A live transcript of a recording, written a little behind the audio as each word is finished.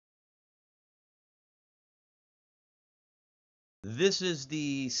This is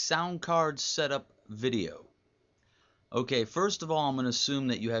the sound card setup video. Okay, first of all, I'm going to assume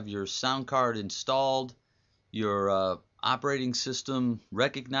that you have your sound card installed, your operating system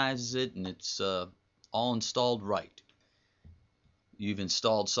recognizes it, and it's all installed right. You've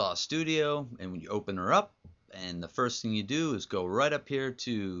installed SawStudio, and when you open her up, and the first thing you do is go right up here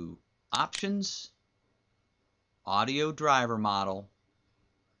to Options, Audio Driver Model,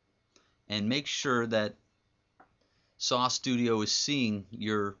 and make sure that SawStudio is seeing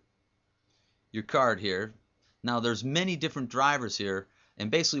your card here. Now there's many different drivers here, and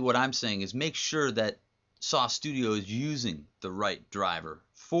basically what I'm saying is make sure that SawStudio is using the right driver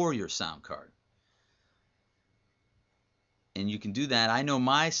for your sound card. And you can do that. I know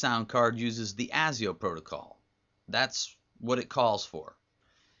my sound card uses the ASIO protocol. That's what it calls for.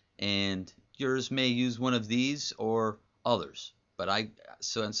 And yours may use one of these or others. But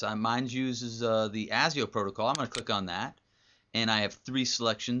since mine uses the ASIO protocol, I'm going to click on that. And I have three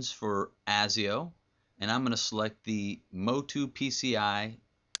selections for ASIO, and I'm going to select the Motu PCI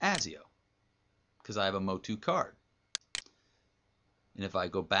ASIO because I have a Motu card. And if I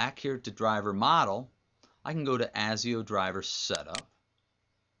go back here to driver model, I can go to ASIO driver setup,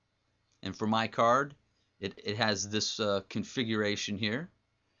 and for my card it has this configuration here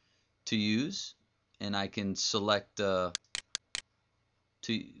to use, and I can select to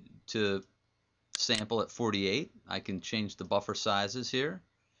sample at 48. I can change the buffer sizes here,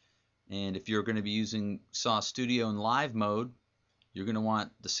 and if you're going to be using SawStudio in live mode, you're going to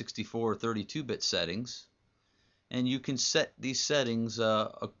want the 64 or 32-bit settings, and you can set these settings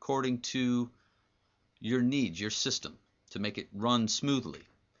according to your needs, your system, to make it run smoothly,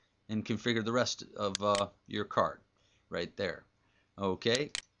 and configure the rest of your card right there.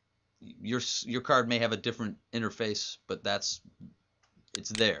 Okay, your card may have a different interface, but it's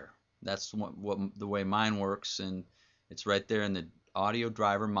there. That's what the way mine works, and it's right there in the audio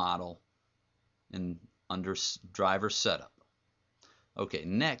driver model and under driver setup. Okay,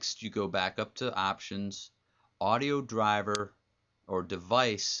 next you go back up to options, audio driver or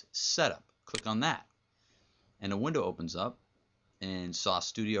device setup. Click on that, and a window opens up, and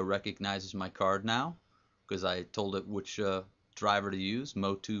SawStudio recognizes my card now because I told it which driver to use,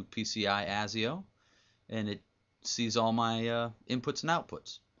 Motu PCI ASIO, and it sees all my inputs and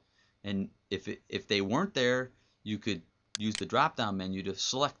outputs. And if they weren't there, you could use the drop down menu to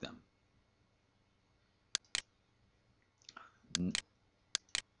select them.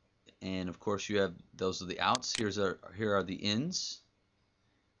 And of course you have, those are the outs, here are the ins,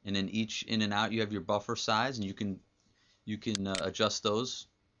 and in each in and out you have your buffer size, and you can adjust those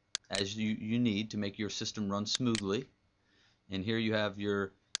as you need to make your system run smoothly. And here you have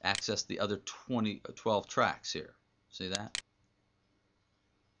your access the other 12 tracks here. See that?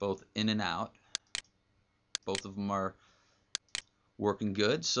 Both in and out. Both of them are working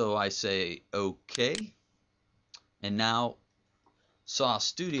good, so I say OK. And now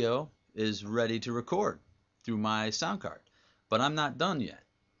SawStudio is ready to record through my sound card. But I'm not done yet.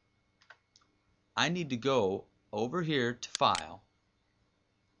 I need to go over here to File.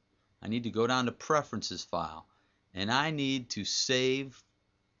 I need to go down to Preferences File, and I need to save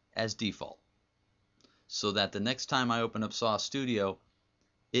as default, so that the next time I open up SawStudio,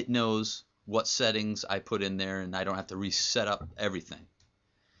 it knows what settings I put in there, and I don't have to reset up everything.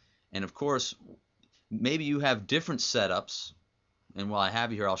 And of course, maybe you have different setups, and while I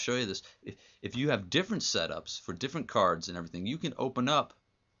have you here, I'll show you this. If you have different setups for different cards and everything, you can open up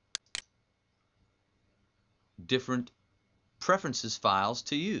different preferences files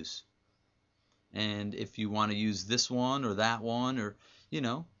to use. And if you want to use this one or that one, or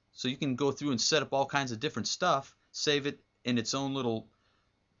so you can go through and set up all kinds of different stuff, save it in its own little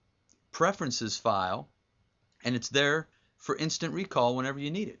preferences file, and it's there for instant recall whenever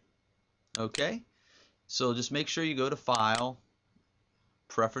you need it. Okay, so just make sure you go to File,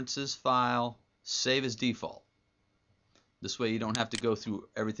 Preferences File, Save as Default. This way you don't have to go through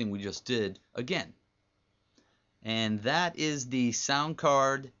everything we just did again. And that is the sound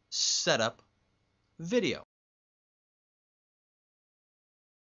card setup video.